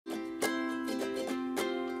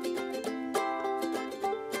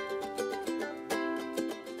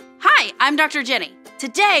I'm Dr. Jenny.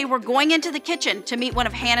 Today, we're going into the kitchen to meet one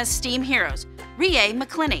of Hannah's STEAM heroes, Rie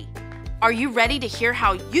McClenny. Are you ready to hear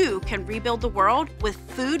how you can rebuild the world with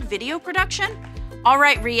food video production? All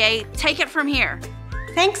right, Rie, take it from here.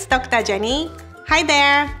 Thanks, Dr. Jenny. Hi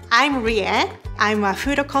there, I'm Rie. I'm a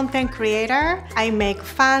food content creator. I make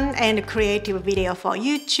fun and creative video for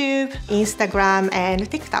YouTube, Instagram, and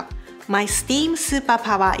TikTok. My STEAM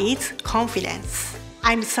superpower is confidence.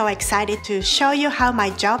 I'm so excited to show you how my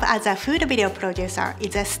job as a food video producer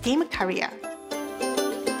is a STEAM career.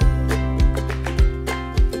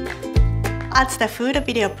 As the food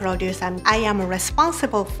video producer, I am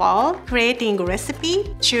responsible for creating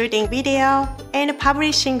recipe, shooting video, and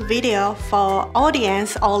publishing video for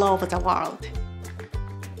audience all over the world.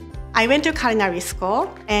 I went to culinary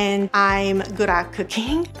school and I'm good at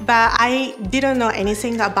cooking, but I didn't know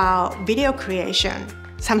anything about video creation.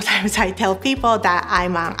 Sometimes I tell people that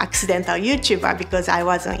I'm an accidental YouTuber because I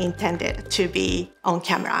wasn't intended to be on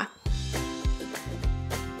camera.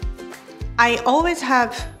 I always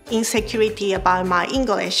have insecurity about my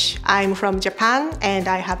English. I'm from Japan and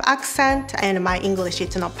I have accent and my English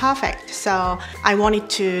is not perfect, so I wanted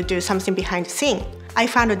to do something behind the scene. I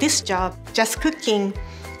found this job just cooking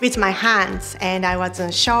with my hands and I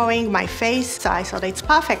wasn't showing my face, so I thought it's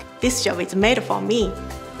perfect. This job is made for me.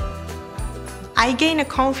 I gained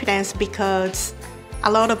confidence because a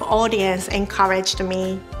lot of audience encouraged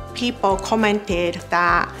me. People commented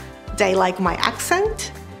that they like my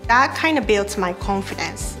accent. That kind of builds my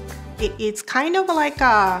confidence. It's kind of like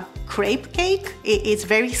a crepe cake. It's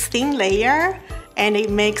very thin layer and it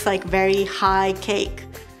makes like very high cake.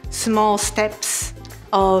 Small steps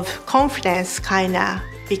of confidence kind of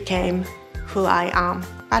became who I am.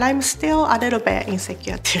 But I'm still a little bit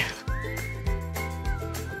insecure too.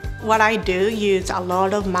 What I do use a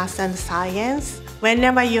lot of math and science.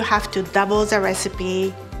 Whenever you have to double the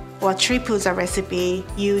recipe or triple the recipe,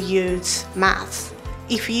 you use math.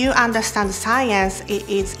 If you understand science, it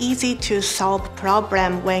is easy to solve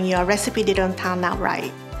problem when your recipe didn't turn out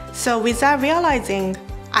right. So without realizing,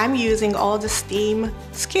 I'm using all the STEAM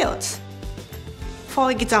skills.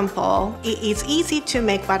 For example, it is easy to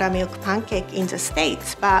make buttermilk pancake in the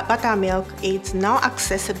States, but buttermilk is not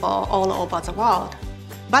accessible all over the world.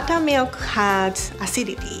 Buttermilk has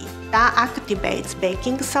acidity that activates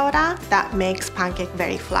baking soda that makes pancake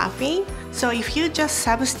very fluffy. So if you just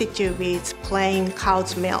substitute with plain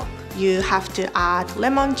cow's milk, you have to add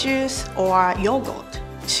lemon juice or yogurt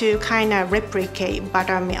to kind of replicate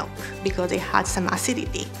buttermilk because it has some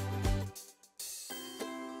acidity.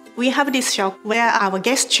 We have this shop where our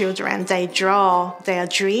guest children, they draw their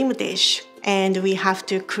dream dish and we have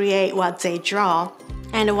to create what they draw.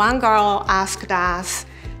 And one girl asked us,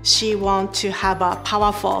 she wants to have a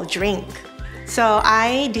powerful drink. So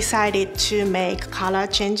I decided to make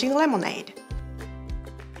color-changing lemonade.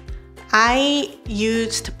 I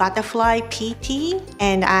used butterfly pea tea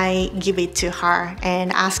and I give it to her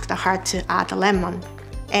and asked her to add lemon.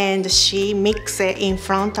 And she mixed it in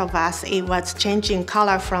front of us. It was changing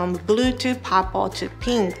color from blue to purple to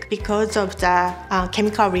pink because of the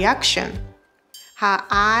chemical reaction. Her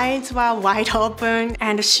eyes were wide open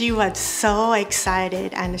and she was so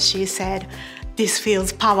excited and she said, "This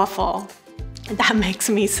feels powerful." That makes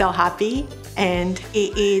me so happy, and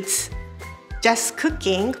it is just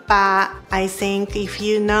cooking, but I think if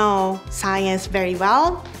you know science very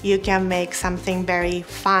well, you can make something very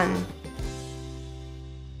fun.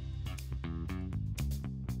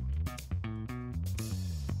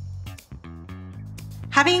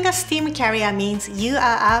 Having a STEAM career means you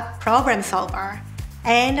are a problem solver.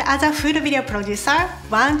 And as a food video producer,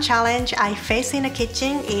 one challenge I face in the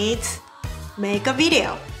kitchen is make a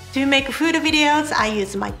video. To make food videos, I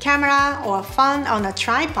use my camera or phone on a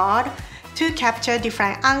tripod to capture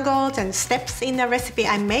different angles and steps in the recipe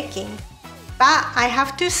I'm making. But I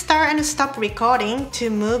have to start and stop recording to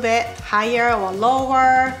move it higher or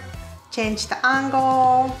lower, change the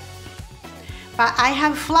angle. But I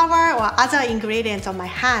have flour or other ingredients on my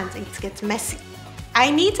hands, it gets messy. I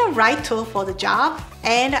need the right tool for the job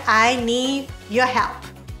and I need your help.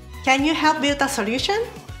 Can you help build a solution?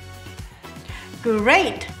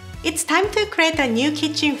 Great! It's time to create a new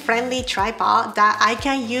kitchen-friendly tripod that I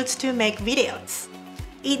can use to make videos.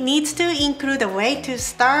 It needs to include a way to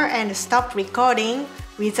start and stop recording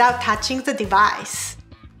without touching the device.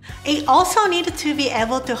 It also needs to be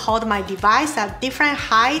able to hold my device at different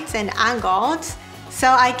heights and angles so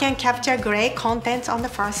I can capture great content on the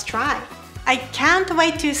first try. I can't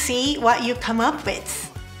wait to see what you come up with.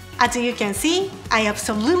 As you can see, I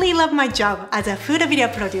absolutely love my job as a food video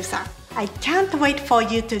producer. I can't wait for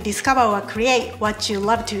you to discover or create what you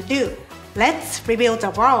love to do. Let's rebuild the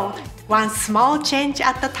world one small change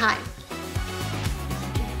at a time.